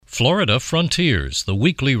Florida Frontiers, the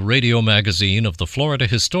weekly radio magazine of the Florida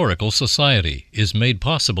Historical Society, is made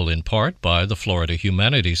possible in part by the Florida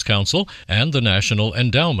Humanities Council and the National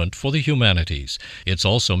Endowment for the Humanities. It's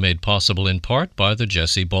also made possible in part by the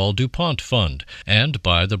Jesse Ball DuPont Fund and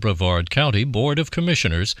by the Brevard County Board of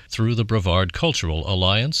Commissioners through the Brevard Cultural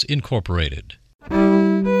Alliance, Incorporated.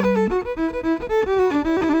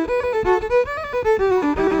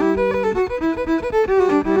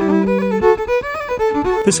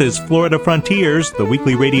 This is Florida Frontiers, the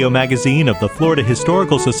weekly radio magazine of the Florida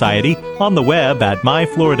Historical Society, on the web at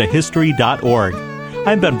myfloridahistory.org.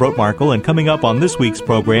 I'm Ben Brotmarkle, and coming up on this week's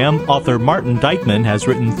program, author Martin Dyckman has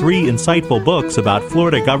written 3 insightful books about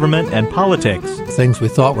Florida government and politics. Things we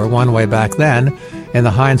thought were one way back then, in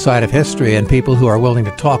the hindsight of history, and people who are willing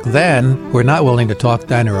to talk then, who are not willing to talk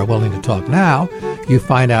then or are willing to talk now, you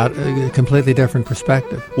find out a completely different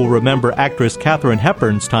perspective. We'll remember actress Katharine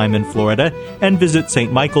Hepburn's time in Florida and visit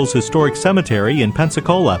St. Michael's Historic Cemetery in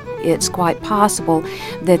Pensacola. It's quite possible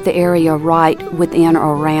that the area right within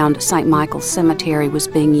or around St. Michael's Cemetery was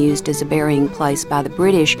being used as a burying place by the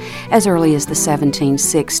British as early as the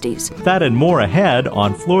 1760s. That and more ahead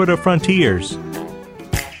on Florida Frontiers.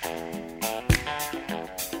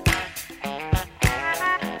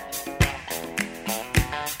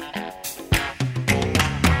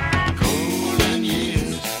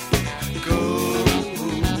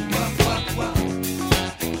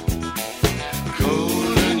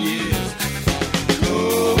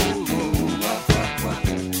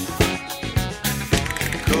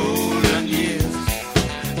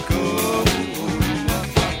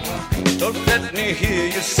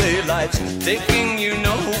 Taking you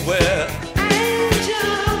nowhere. Angel,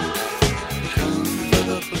 come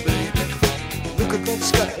up, baby. Look at that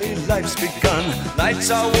sky, life's begun. Nights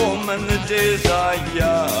are warm and the days are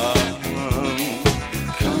young.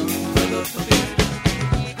 Come up, baby.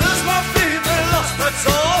 There's my fever lost, that's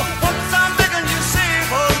all. Once I'm begging you,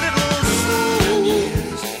 save a little soul.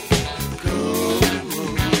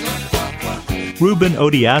 Reuben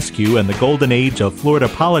Odiascu and the Golden Age of Florida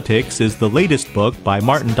Politics is the latest book by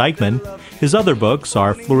Martin Dyckman. His other books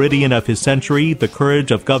are Floridian of His Century, The Courage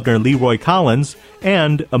of Governor Leroy Collins,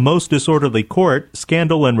 and A Most Disorderly Court,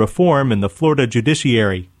 Scandal and Reform in the Florida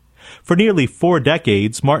Judiciary. For nearly 4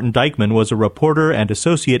 decades, Martin Dyckman was a reporter and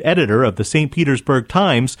associate editor of the St. Petersburg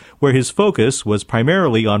Times, where his focus was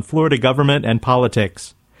primarily on Florida government and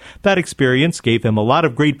politics. That experience gave him a lot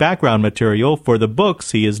of great background material for the books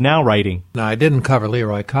he is now writing. Now, I didn't cover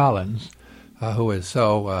Leroy Collins, who is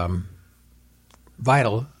so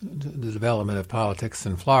vital to the development of politics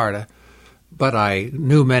in Florida, but I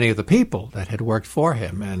knew many of the people that had worked for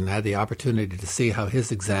him and had the opportunity to see how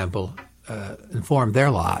his example informed their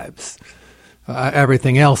lives.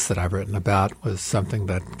 Everything else that I've written about was something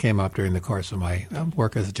that came up during the course of my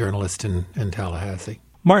work as a journalist in Tallahassee.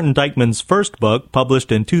 Martin Dyckman's first book,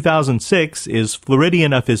 published in 2006, is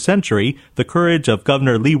Floridian of His Century, The Courage of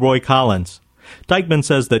Governor Leroy Collins. Dyckman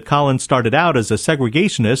says that Collins started out as a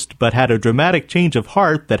segregationist, but had a dramatic change of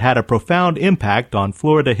heart that had a profound impact on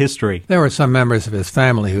Florida history. There were some members of his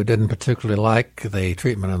family who didn't particularly like the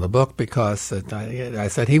treatment of the book because I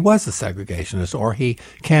said he was a segregationist, or he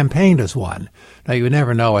campaigned as one. Now, you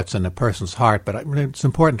never know what's in a person's heart, but it's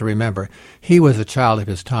important to remember he was a child of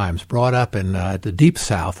his times, brought up in the Deep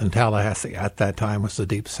South, in Tallahassee at that time was the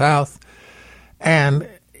Deep South, and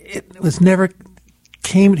it was never...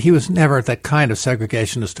 he was never that kind of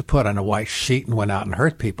segregationist to put on a white sheet and went out and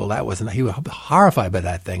hurt people. He was horrified by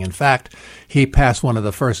that thing. In fact, he passed one of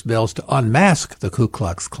the first bills to unmask the Ku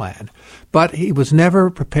Klux Klan. But he was never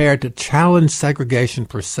prepared to challenge segregation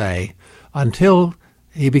per se until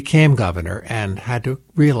he became governor and had to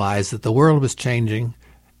realize that the world was changing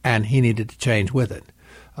and he needed to change with it.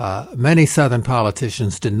 Many Southern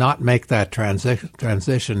politicians did not make that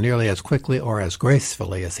transition nearly as quickly or as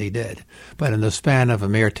gracefully as he did. But in the span of a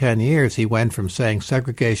mere 10 years, he went from saying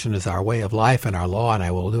segregation is our way of life and our law, and I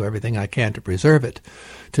will do everything I can to preserve it,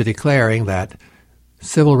 to declaring that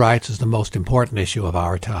civil rights is the most important issue of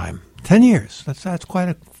our time. 10 years. That's quite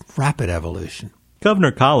a rapid evolution.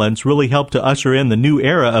 Governor Collins really helped to usher in the new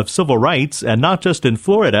era of civil rights, and not just in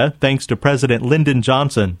Florida, thanks to President Lyndon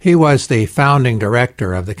Johnson. He was the founding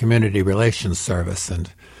director of the Community Relations Service,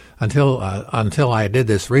 and until I did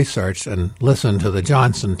this research and listened to the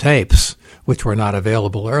Johnson tapes, which were not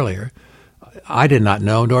available earlier, I did not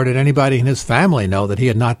know, nor did anybody in his family know, that he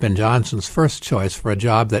had not been Johnson's first choice for a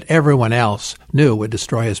job that everyone else knew would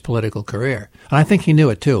destroy his political career. And I think he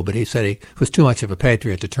knew it too, but he said he was too much of a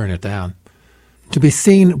patriot to turn it down. To be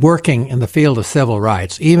seen working in the field of civil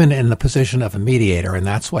rights, even in the position of a mediator, and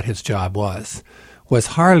that's what his job was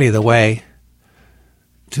hardly the way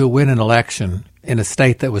to win an election in a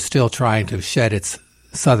state that was still trying to shed its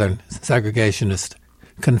Southern segregationist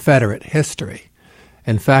Confederate history.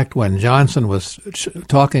 In fact, when Johnson was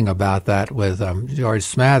talking about that with George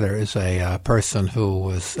Smathers, a person who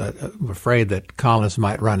was afraid that Collins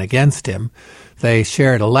might run against him, they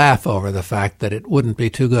shared a laugh over the fact that it wouldn't be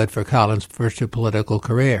too good for Collins' future political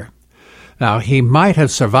career. Now, he might have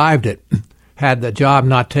survived it had the job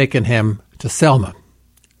not taken him to Selma,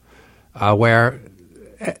 where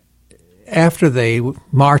after the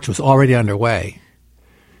march was already underway,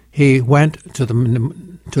 he went to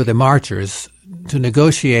the marchers to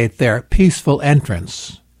negotiate their peaceful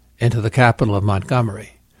entrance into the capital of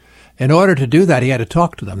Montgomery. In order to do that, he had to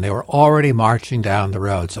talk to them. They were already marching down the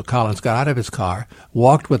road. So Collins got out of his car,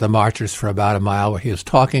 walked with the marchers for about a mile where he was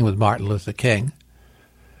talking with Martin Luther King.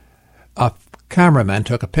 A cameraman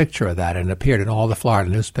took a picture of that and it appeared in all the Florida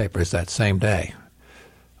newspapers that same day.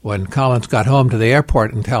 When Collins got home to the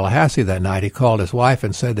airport in Tallahassee that night, he called his wife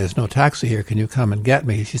and said, "There's no taxi here. Can you come and get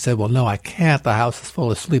me?" She said, "Well, no, I can't. The house is full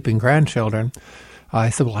of sleeping grandchildren." I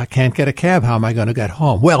said, "Well, I can't get a cab. How am I going to get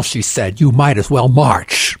home?" "Well," she said, "you might as well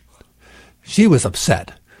march." She was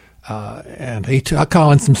upset. And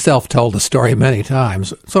Collins himself told the story many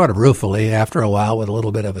times, sort of ruefully, after a while with a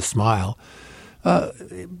little bit of a smile.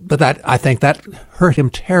 But I think that hurt him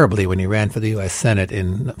terribly when he ran for the U.S. Senate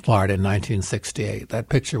in Florida in 1968. That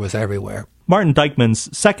picture was everywhere. Martin Dyckman's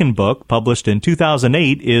second book, published in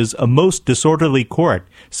 2008, is A Most Disorderly Court,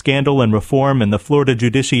 Scandal and Reform in the Florida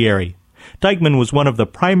Judiciary. Dyckman was one of the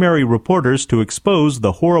primary reporters to expose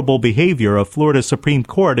the horrible behavior of Florida's Supreme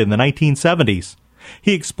Court in the 1970s.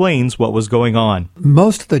 He explains what was going on.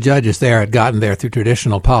 Most of the judges there had gotten there through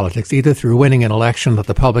traditional politics, either through winning an election that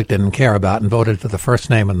the public didn't care about and voted for the first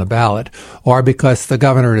name on the ballot, or because the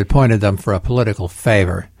governor had appointed them for a political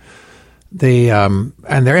favor. And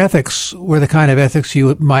their ethics were the kind of ethics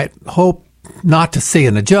you might hope not to see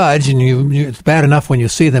in a judge, and it's bad enough when you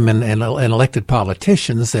see them in elected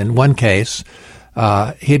politicians. In one case,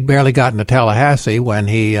 he'd barely gotten to Tallahassee when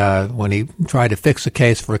he tried to fix a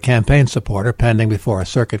case for a campaign supporter pending before a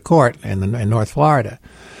circuit court in North Florida.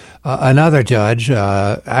 Another judge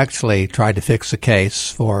actually tried to fix a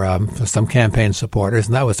case for some campaign supporters,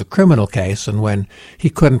 and that was a criminal case. And when he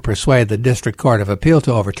couldn't persuade the District Court of Appeal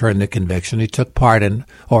to overturn the conviction, he took part in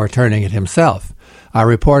overturning it himself. I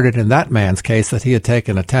reported in that man's case that he had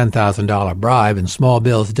taken a $10,000 bribe in small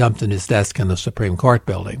bills dumped in his desk in the Supreme Court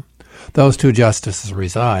building. Those two justices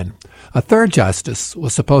resigned. A third justice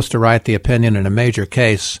was supposed to write the opinion in a major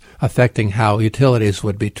case affecting how utilities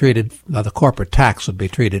would be treated, the corporate tax would be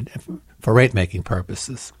treated for rate-making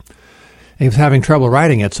purposes. He was having trouble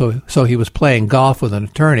writing it, so he was playing golf with an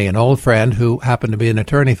attorney, an old friend who happened to be an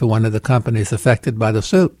attorney for one of the companies affected by the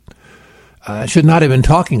suit. Should not have been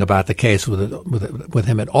talking about the case with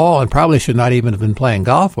him at all, and probably should not even have been playing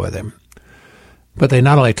golf with him. But they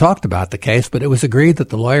not only talked about the case, but it was agreed that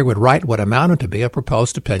the lawyer would write what amounted to be a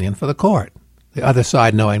proposed opinion for the court, the other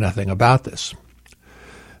side knowing nothing about this.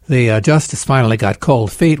 The justice finally got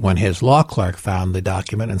cold feet when his law clerk found the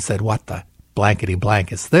document and said, "What the blankety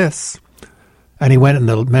blank is this?" And he went in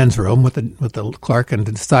the men's room with the clerk and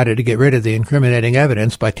decided to get rid of the incriminating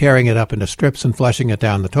evidence by tearing it up into strips and flushing it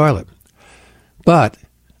down the toilet. But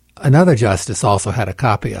another justice also had a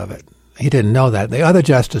copy of it. He didn't know that. The other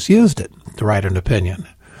justice used it to write an opinion.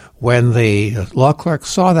 When the law clerk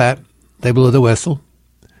saw that, they blew the whistle.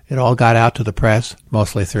 It all got out to the press,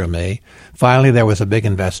 mostly through me. Finally, there was a big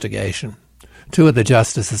investigation. Two of the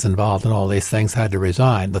justices involved in all these things had to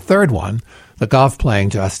resign. The third one, the golf-playing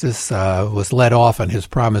justice, was let off on his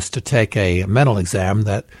promise to take a mental exam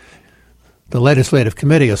that the legislative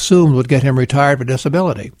committee assumed would get him retired for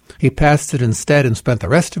disability. He passed it instead and spent the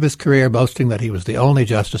rest of his career boasting that he was the only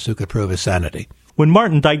justice who could prove his sanity. When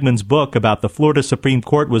Martin Dyckman's book about the Florida Supreme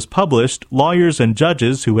Court was published, lawyers and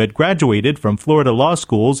judges who had graduated from Florida law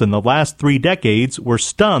schools in the last 3 decades were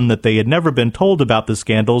stunned that they had never been told about the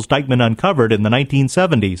scandals Dyckman uncovered in the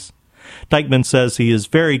 1970s. Dyckman says he is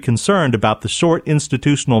very concerned about the short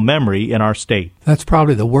institutional memory in our state. That's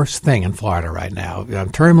probably the worst thing in Florida right now.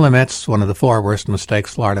 Term limits, one of the 4 worst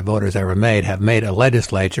mistakes Florida voters ever made, have made a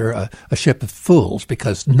legislature a ship of fools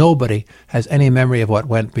because nobody has any memory of what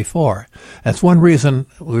went before. That's one reason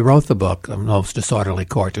we wrote the book, The Most Disorderly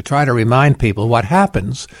Court, to try to remind people what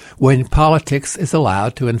happens when politics is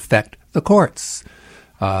allowed to infect the courts.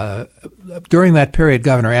 During that period,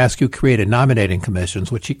 Governor Askew created nominating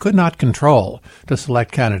commissions, which he could not control, to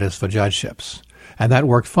select candidates for judgeships. And that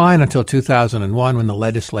worked fine until 2001, when the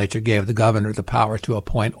legislature gave the governor the power to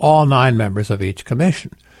appoint all 9 members of each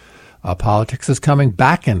commission. Politics is coming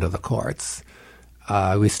back into the courts.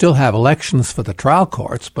 We still have elections for the trial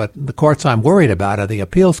courts, but the courts I'm worried about are the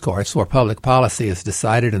appeals courts, where public policy is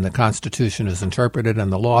decided and the Constitution is interpreted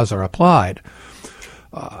and the laws are applied.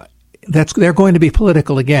 They're going to be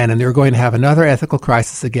political again, and they're going to have another ethical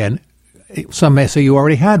crisis again. Some may say you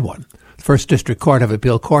already had one. The First District Court of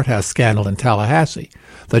Appeal Courthouse scandal in Tallahassee.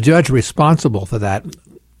 The judge responsible for that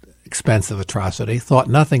expensive atrocity thought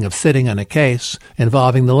nothing of sitting on a case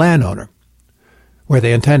involving the landowner, where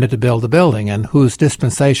they intended to build the building and whose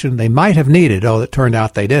dispensation they might have needed, though it turned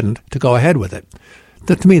out they didn't, to go ahead with it.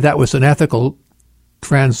 To me, that was an ethical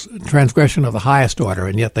transgression of the highest order,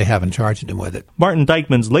 and yet they haven't charged him with it. Martin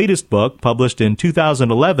Dykman's latest book, published in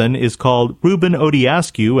 2011, is called Ruben Ody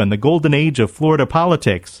Askew and the Golden Age of Florida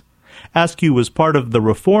Politics. Askew was part of the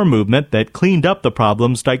reform movement that cleaned up the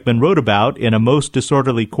problems Dykman wrote about in A Most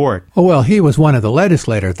Disorderly Court. Oh, well, he was one of the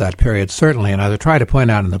legislators at that period, certainly, and I try to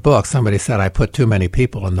point out in the book, somebody said I put too many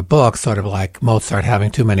people in the book, sort of like Mozart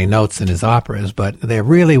having too many notes in his operas, but there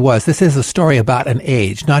really was. This is a story about an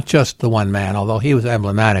age, not just the one man, although he was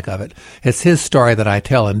emblematic of it. It's his story that I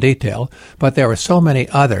tell in detail, but there were so many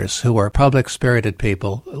others who were public-spirited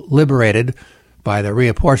people, liberated by the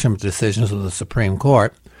reapportionment decisions of the Supreme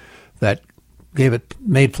Court, that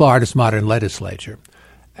made Florida's modern legislature.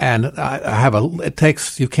 And it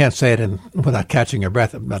takes, you can't say it without catching your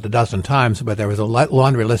breath about a dozen times, but there was a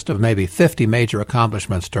laundry list of maybe 50 major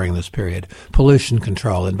accomplishments during this period. Pollution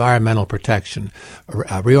control, environmental protection,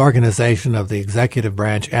 reorganization of the executive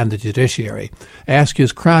branch and the judiciary.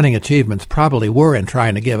 Askew's crowning achievements probably were in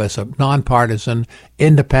trying to give us a nonpartisan,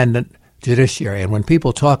 independent judiciary. And when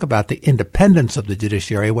people talk about the independence of the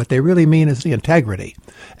judiciary, what they really mean is the integrity.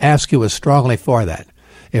 Askew was strongly for that.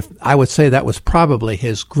 I would say that was probably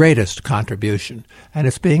his greatest contribution, and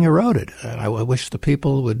it's being eroded. And I wish the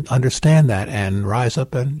people would understand that and rise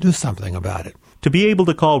up and do something about it. To be able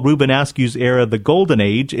to call Ruben Askew's era the Golden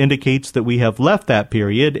Age indicates that we have left that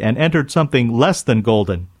period and entered something less than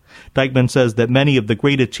golden. Dykman says that many of the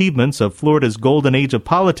great achievements of Florida's golden age of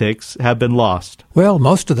politics have been lost. Well,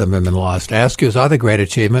 most of them have been lost. Askew's other great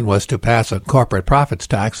achievement was to pass a corporate profits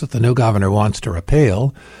tax that the new governor wants to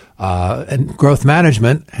repeal. And growth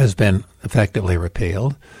management has been effectively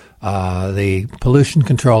repealed. The pollution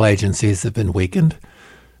control agencies have been weakened.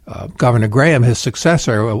 Governor Graham, his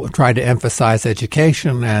successor, tried to emphasize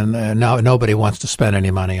education, and now nobody wants to spend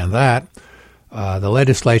any money on that. The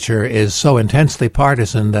legislature is so intensely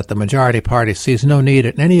partisan that the majority party sees no need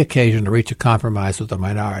at any occasion to reach a compromise with the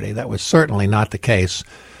minority. That was certainly not the case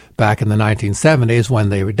back in the 1970s when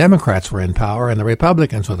the Democrats were in power and the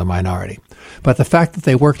Republicans were the minority. But the fact that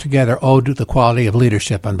they worked together owed to the quality of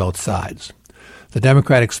leadership on both sides. The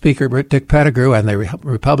Democratic Speaker, Dick Pettigrew, and the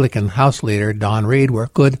Republican House Leader, Don Reed, were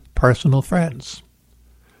good personal friends.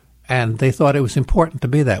 And they thought it was important to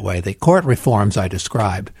be that way. The court reforms I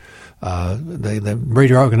described,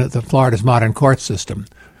 the Florida's modern court system.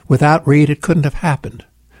 Without Reed, it couldn't have happened.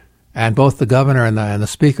 And both the governor and the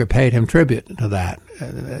speaker paid him tribute to that.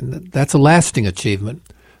 And that's a lasting achievement.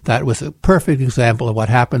 That was a perfect example of what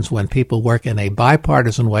happens when people work in a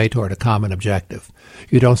bipartisan way toward a common objective.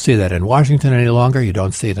 You don't see that in Washington any longer. You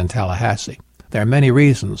don't see it in Tallahassee. There are many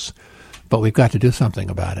reasons, but we've got to do something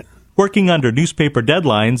about it. Working under newspaper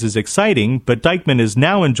deadlines is exciting, but Dykman is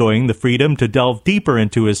now enjoying the freedom to delve deeper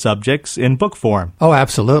into his subjects in book form. Oh,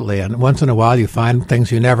 absolutely. And once in a while you find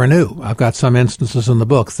things you never knew. I've got some instances in the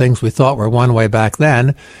book, things we thought were one way back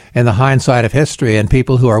then, in the hindsight of history, and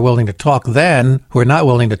people who are willing to talk then, who are not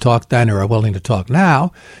willing to talk then or are willing to talk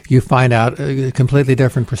now, you find out a completely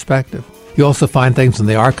different perspective. You also find things in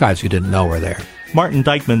the archives you didn't know were there. Martin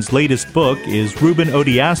Dykman's latest book is Ruben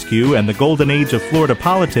Ody Askew and the Golden Age of Florida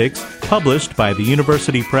Politics, published by the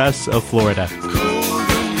University Press of Florida.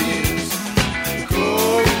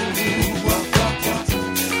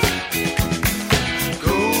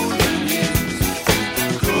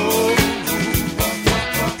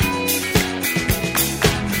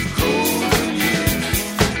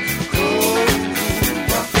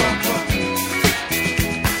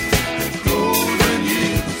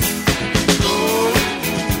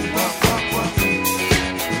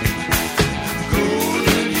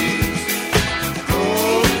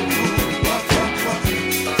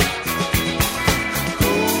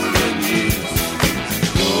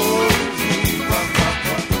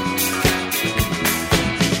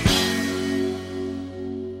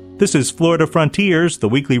 This is Florida Frontiers, the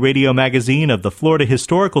weekly radio magazine of the Florida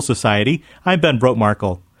Historical Society. I'm Ben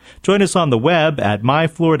Brotemarkle. Join us on the web at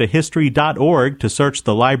myfloridahistory.org to search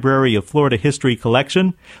the Library of Florida History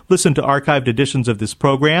collection, listen to archived editions of this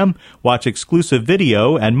program, watch exclusive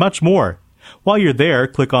video, and much more. While you're there,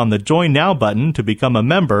 click on the Join Now button to become a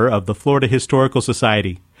member of the Florida Historical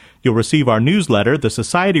Society. You'll receive our newsletter, the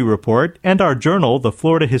Society Report, and our journal, the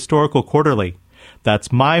Florida Historical Quarterly. That's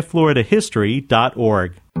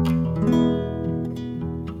myfloridahistory.org.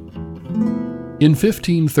 In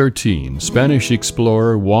 1513, Spanish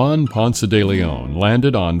explorer Juan Ponce de Leon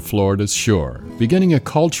landed on Florida's shore, beginning a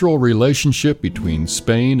cultural relationship between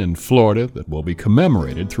Spain and Florida that will be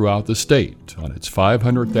commemorated throughout the state on its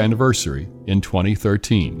 500th anniversary in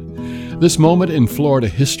 2013. This moment in Florida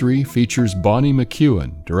history features Bonnie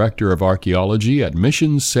McEwen, Director of Archaeology at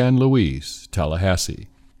Mission San Luis, Tallahassee.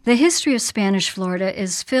 The history of Spanish Florida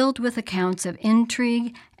is filled with accounts of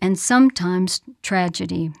intrigue and sometimes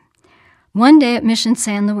tragedy. One day at Mission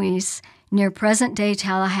San Luis, near present-day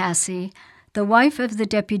Tallahassee, the wife of the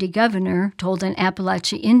deputy governor told an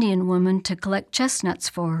Appalachian Indian woman to collect chestnuts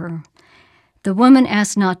for her. The woman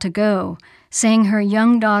asked not to go, saying her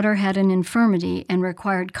young daughter had an infirmity and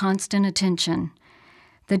required constant attention.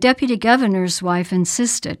 The deputy governor's wife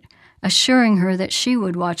insisted, assuring her that she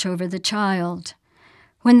would watch over the child.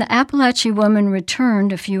 When the Appalachian woman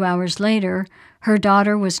returned a few hours later, her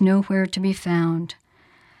daughter was nowhere to be found.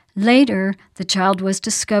 Later, the child was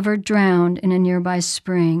discovered drowned in a nearby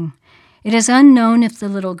spring. It is unknown if the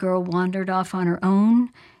little girl wandered off on her own,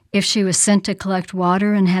 if she was sent to collect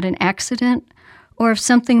water and had an accident, or if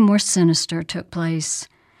something more sinister took place.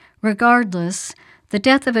 Regardless, the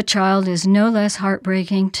death of a child is no less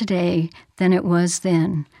heartbreaking today than it was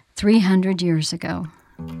then, 300 years ago.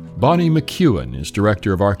 Bonnie McEwen is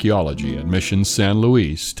Director of Archaeology at Mission San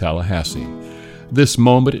Luis, Tallahassee. This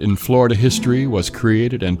moment in Florida history was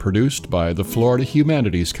created and produced by the Florida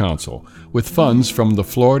Humanities Council with funds from the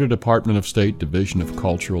Florida Department of State Division of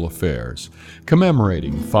Cultural Affairs,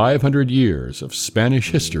 commemorating 500 years of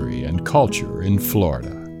Spanish history and culture in Florida.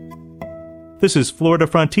 This is Florida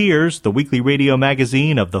Frontiers, the weekly radio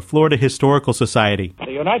magazine of the Florida Historical Society.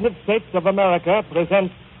 The United States of America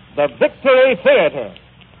presents the Victory Theater.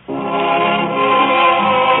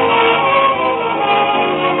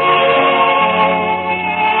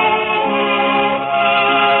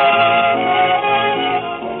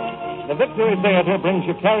 The Victory Theater brings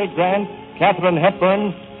you Cary Grant, Katharine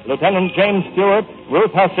Hepburn, Lieutenant James Stewart,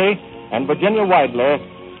 Ruth Hussey, and Virginia Weidler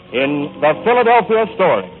in The Philadelphia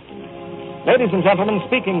Story. Ladies and gentlemen,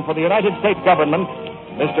 speaking for the United States government,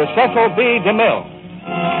 Mr. Cecil B. DeMille.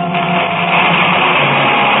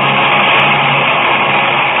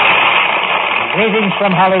 Greetings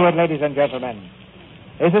from Hollywood, ladies and gentlemen.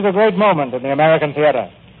 This is a great moment in the American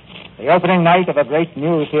theater, the opening night of a great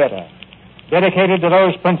new theater, dedicated to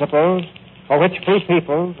those principles for which free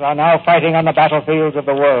peoples are now fighting on the battlefields of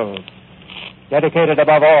the world, dedicated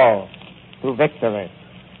above all to victory.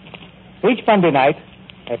 Each Monday night,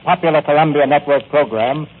 a popular Columbia Network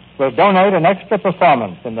program will donate an extra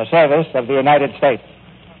performance in the service of the United States.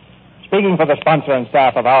 Speaking for the sponsor and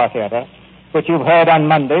staff of our theater, which you've heard on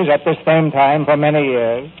Mondays at this same time for many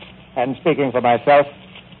years, and speaking for myself,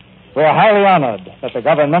 we are highly honored that the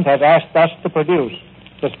government has asked us to produce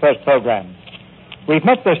this first program. We've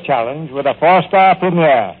met this challenge with a 4-star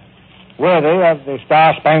premiere, worthy of the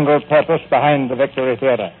star-spangled purpose behind the Victory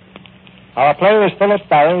Theater. Our play is Philip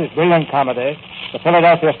Barry's brilliant comedy, The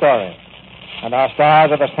Philadelphia Story, and our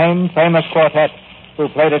stars are the same famous quartet who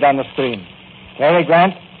played it on the screen: Cary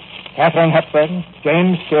Grant, Katharine Hepburn,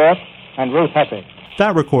 James Stewart, and Ruth Hussey.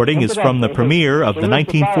 That recording is from the premiere of the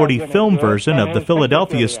 1940 film version of The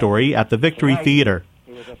Philadelphia Story at the Victory Theater.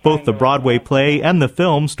 Both the Broadway play and the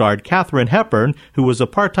film starred Katharine Hepburn, who was a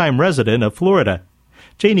part-time resident of Florida.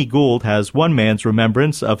 Janie Gould has one man's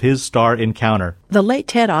remembrance of his star encounter. The late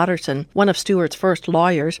Ted Otterson, one of Stewart's first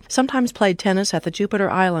lawyers, sometimes played tennis at the Jupiter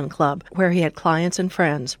Island Club, where he had clients and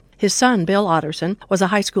friends. His son, Bill Otterson, was a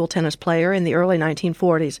high school tennis player in the early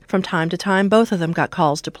 1940s. From time to time, both of them got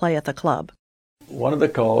calls to play at the club. One of the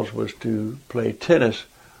calls was to play tennis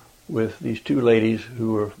with these two ladies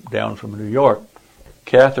who were down from New York,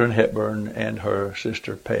 Katharine Hepburn and her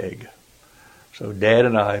sister Peg. So Dad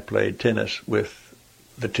and I played tennis with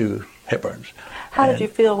the two Hepburns. How did you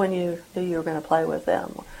feel when you knew you were going to play with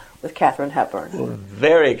them, with Katharine Hepburn? Well,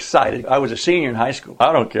 very excited. I was a senior in high school.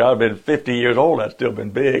 I don't care. I've been 50 years old. I've still been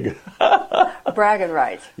big. Bragging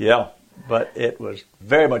rights. Yeah, but it was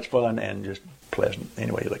very much fun and just pleasant,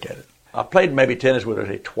 any way you look at it. I played maybe tennis with her,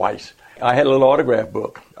 say, twice. I had a little autograph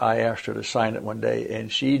book. I asked her to sign it one day,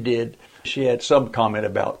 and she did. She had some comment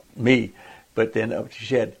about me, but then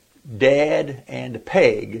she had Dad and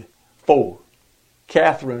Peg, 4.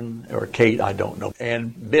 Katharine, or Kate, I don't know,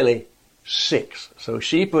 and Billy, 6. So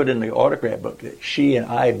she put in the autograph book that she and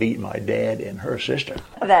I beat my dad and her sister.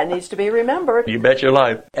 That needs to be remembered. You bet your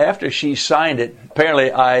life. After she signed it,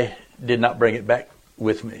 apparently I did not bring it back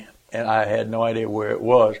with me, and I had no idea where it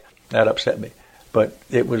was. That upset me. But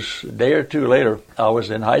it was a day or two later, I was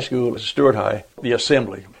in high school at Stewart High, the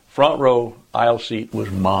assembly. Front row aisle seat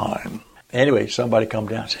was mine. Anyway, somebody come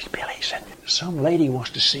down and says, Billy, he said, some lady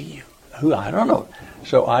wants to see you. Who? I don't know.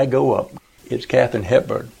 So I go up. It's Katharine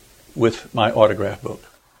Hepburn with my autograph book.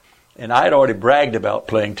 And I had already bragged about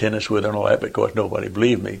playing tennis with her and all that because nobody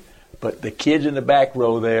believed me. But the kids in the back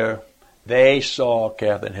row there, they saw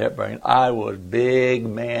Katharine Hepburn. I was big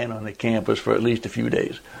man on the campus for at least a few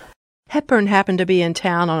days. Hepburn happened to be in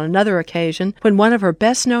town on another occasion when one of her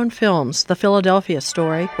best-known films, The Philadelphia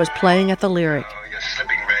Story, was playing at the Lyric. Oh, you're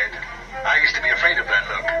slipping, Red. I used to be afraid of that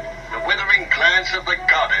look. The withering glance of the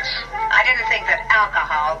goddess. I didn't think that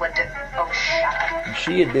alcohol would do... Oh, shut up.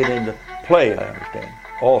 She had been in the play, I understand,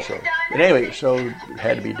 also. But anyway, so it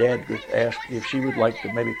had to be Dad asked if she would like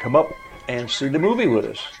to maybe come up and see the movie with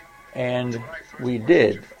us. And we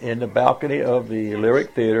did, in the balcony of the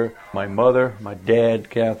Lyric Theater. My mother, my dad,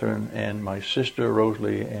 Katharine, and my sister,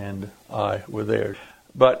 Rosalie, and I were there.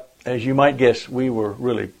 But as you might guess, we were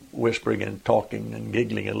really whispering and talking and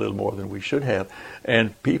giggling a little more than we should have.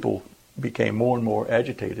 And people became more and more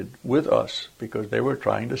agitated with us because they were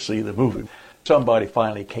trying to see the movie. Somebody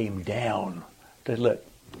finally came down to let,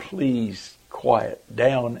 please, quiet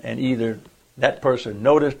down, and either that person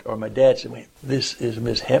noticed or my dad said, wait, this is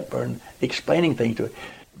Miss Hepburn explaining things to her.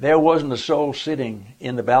 There wasn't a soul sitting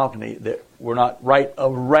in the balcony that were not right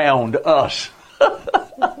around us.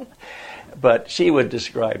 But she would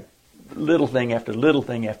describe little thing after little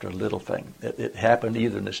thing after little thing. It happened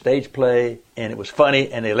either in the stage play, and it was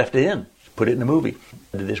funny, and they left it in, put it in the movie.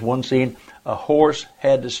 In this one scene, a horse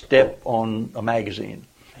had to step on a magazine.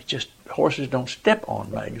 It's just, horses don't step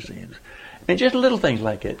on magazines. And just little things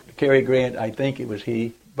like it. Cary Grant, I think it was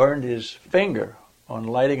he, burned his finger on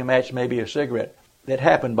lighting a match, maybe a cigarette. That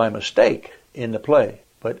happened by mistake in the play,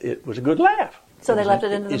 but it was a good laugh. So they left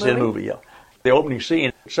it into the movie? It's in the movie, yeah. The opening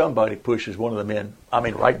scene, somebody pushes one of the men,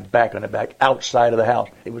 right back on the back, outside of the house.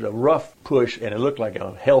 It was a rough push, and it looked like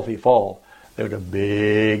a healthy fall. There was a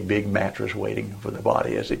big, big mattress waiting for the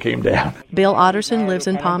body as it came down. Bill Otterson lives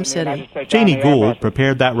in Palm City. Janie Gould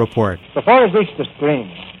prepared that report. Before it reached the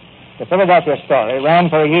screen, the Philadelphia Story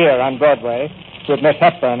ran for a year on Broadway with Miss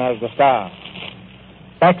Hepburn as the star.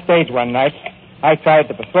 Backstage one night, I tried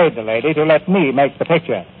to persuade the lady to let me make the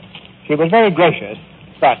picture. She was very gracious,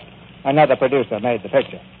 but another producer made the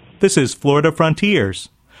picture. This is Florida Frontiers.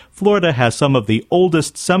 Florida has some of the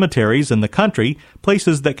oldest cemeteries in the country,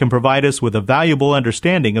 places that can provide us with a valuable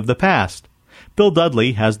understanding of the past. Bill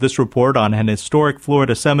Dudley has this report on an historic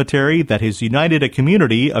Florida cemetery that has united a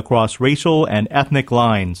community across racial and ethnic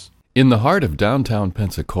lines. In the heart of downtown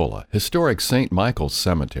Pensacola, historic St. Michael's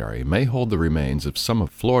Cemetery may hold the remains of some of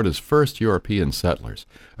Florida's first European settlers,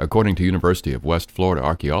 according to University of West Florida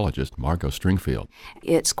archaeologist Margot Stringfield.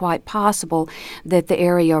 It's quite possible that the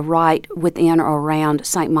area right within or around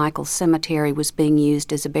St. Michael's Cemetery was being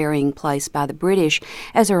used as a burying place by the British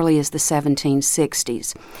as early as the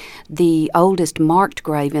 1760s. The oldest marked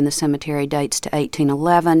grave in the cemetery dates to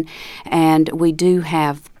 1811, and we do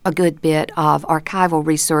have a good bit of archival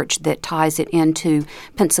research that ties it into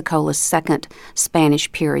Pensacola's second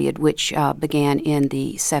Spanish period, which began in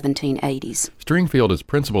the 1780s. Stringfield is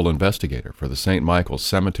principal investigator for the St. Michael's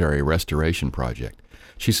Cemetery Restoration Project.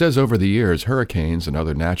 She says over the years, hurricanes and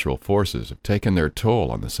other natural forces have taken their toll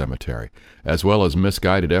on the cemetery, as well as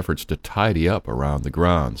misguided efforts to tidy up around the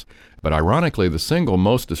grounds. But ironically, the single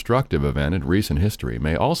most destructive event in recent history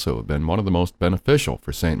may also have been one of the most beneficial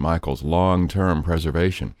for St. Michael's long-term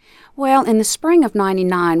preservation. Well, in the spring of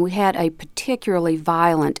 '99, we had a particularly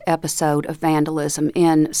violent episode of vandalism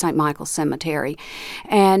in St. Michael's Cemetery,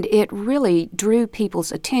 and it really drew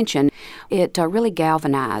people's attention. It really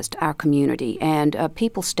galvanized our community, and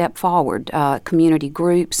people stepped forward. Community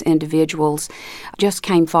groups, individuals just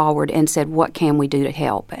came forward and said, what can we do to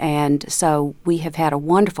help? And so we have had a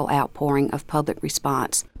wonderful outpouring of public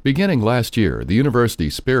response. Beginning last year, the university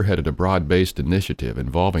spearheaded a broad-based initiative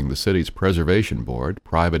involving the city's preservation board,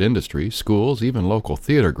 private industry, schools, even local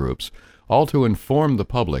theater groups, all to inform the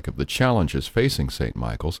public of the challenges facing St.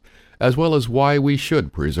 Michael's, as well as why we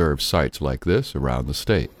should preserve sites like this around the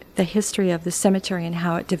state. The history of the cemetery and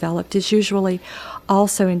how it developed is usually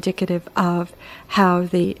also indicative of how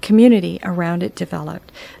the community around it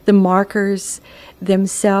developed. The markers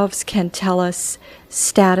themselves can tell us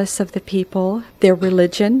status of the people, their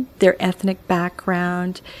religion, their ethnic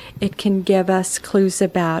background. It can give us clues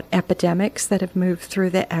about epidemics that have moved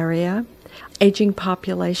through the area, aging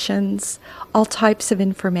populations, all types of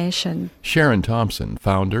information. Sharon Thompson,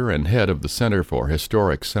 founder and head of the Center for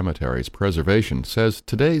Historic Cemeteries Preservation, says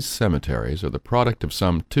today's cemeteries are the product of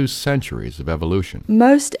some 2 centuries of evolution.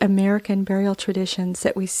 Most American burial traditions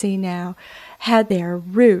that we see now had their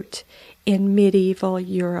root in medieval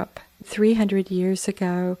Europe. 300 years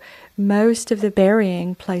ago, most of the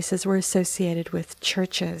burying places were associated with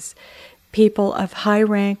churches. People of high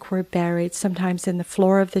rank were buried sometimes in the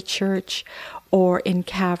floor of the church or in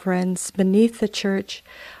caverns beneath the church,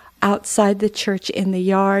 outside the church in the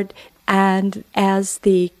yard. And as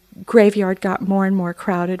the graveyard got more and more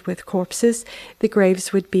crowded with corpses, the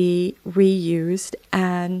graves would be reused,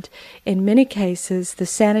 and in many cases the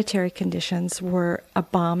sanitary conditions were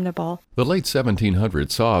abominable. The late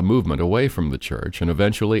 1700s saw a movement away from the church and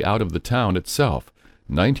eventually out of the town itself.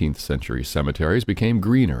 19th century cemeteries became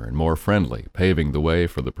greener and more friendly, paving the way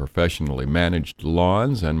for the professionally managed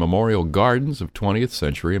lawns and memorial gardens of 20th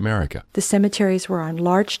century America. The cemeteries were on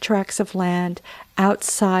large tracts of land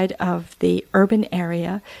outside of the urban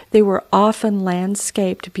area. They were often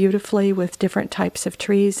landscaped beautifully with different types of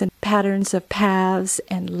trees and patterns of paths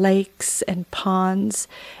and lakes and ponds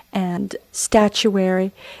and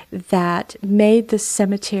statuary that made the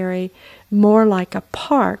cemetery more like a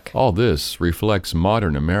park. All this reflects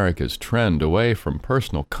modern America's trend away from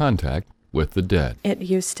personal contact with the dead. It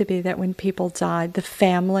used to be that when people died, the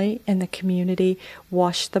family and the community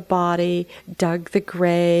washed the body, dug the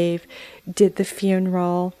grave, did the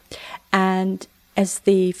funeral, and as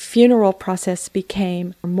the funeral process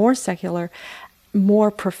became more secular,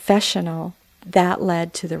 more professional, that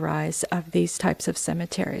led to the rise of these types of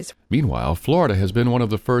cemeteries. Meanwhile, Florida has been one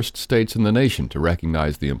of the first states in the nation to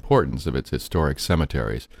recognize the importance of its historic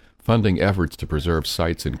cemeteries, funding efforts to preserve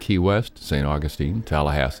sites in Key West, St. Augustine,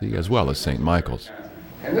 Tallahassee, as well as St. Michael's.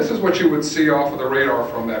 And this is what you would see off of the radar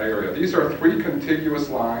from that area. These are 3 contiguous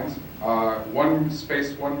lines,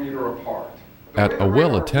 spaced 1 meter apart. At a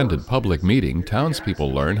well-attended public meeting, townspeople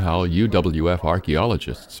learn how UWF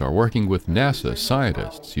archaeologists are working with NASA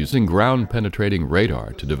scientists using ground-penetrating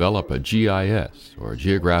radar to develop a GIS, or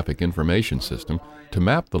Geographic Information System, to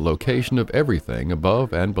map the location of everything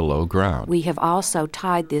above and below ground. We have also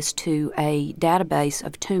tied this to a database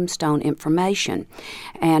of tombstone information,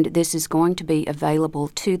 and this is going to be available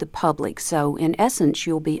to the public. So in essence,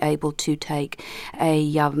 you'll be able to take a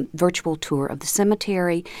virtual tour of the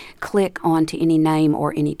cemetery, click onto any name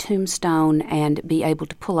or any tombstone, and be able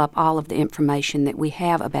to pull up all of the information that we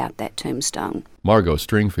have about that tombstone. Margot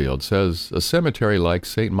Stringfield says a cemetery like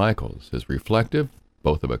St. Michael's is reflective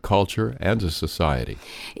both of a culture and a society.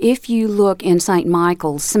 If you look in St.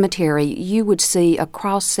 Michael's Cemetery, you would see a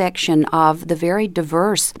cross-section of the very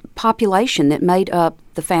diverse population that made up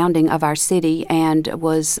the founding of our city and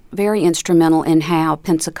was very instrumental in how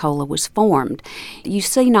Pensacola was formed. You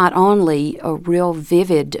see not only a real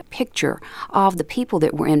vivid picture of the people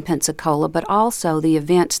that were in Pensacola, but also the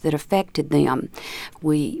events that affected them.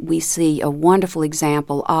 We see a wonderful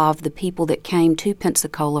example of the people that came to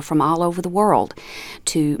Pensacola from all over the world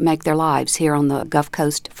to make their lives here on the Gulf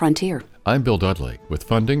Coast frontier. I'm Bill Dudley. With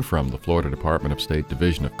funding from the Florida Department of State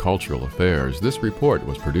Division of Cultural Affairs, this report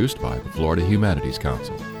was produced by the Florida Humanities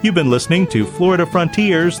Council. You've been listening to Florida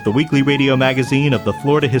Frontiers, the weekly radio magazine of the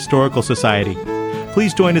Florida Historical Society.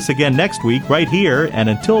 Please join us again next week right here, and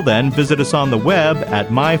until then, visit us on the web at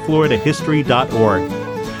myfloridahistory.org.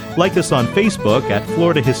 Like us on Facebook at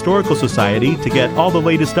Florida Historical Society to get all the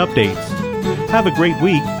latest updates. Have a great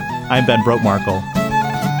week. I'm Ben Brotemarkle.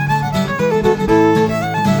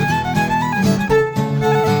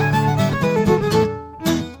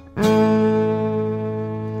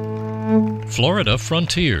 Florida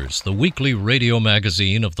Frontiers, the weekly radio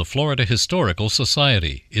magazine of the Florida Historical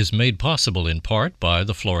Society, is made possible in part by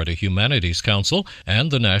the Florida Humanities Council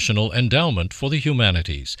and the National Endowment for the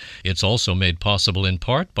Humanities. It's also made possible in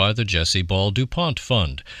part by the Jesse Ball DuPont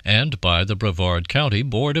Fund and by the Brevard County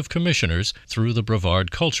Board of Commissioners through the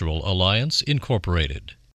Brevard Cultural Alliance, Incorporated.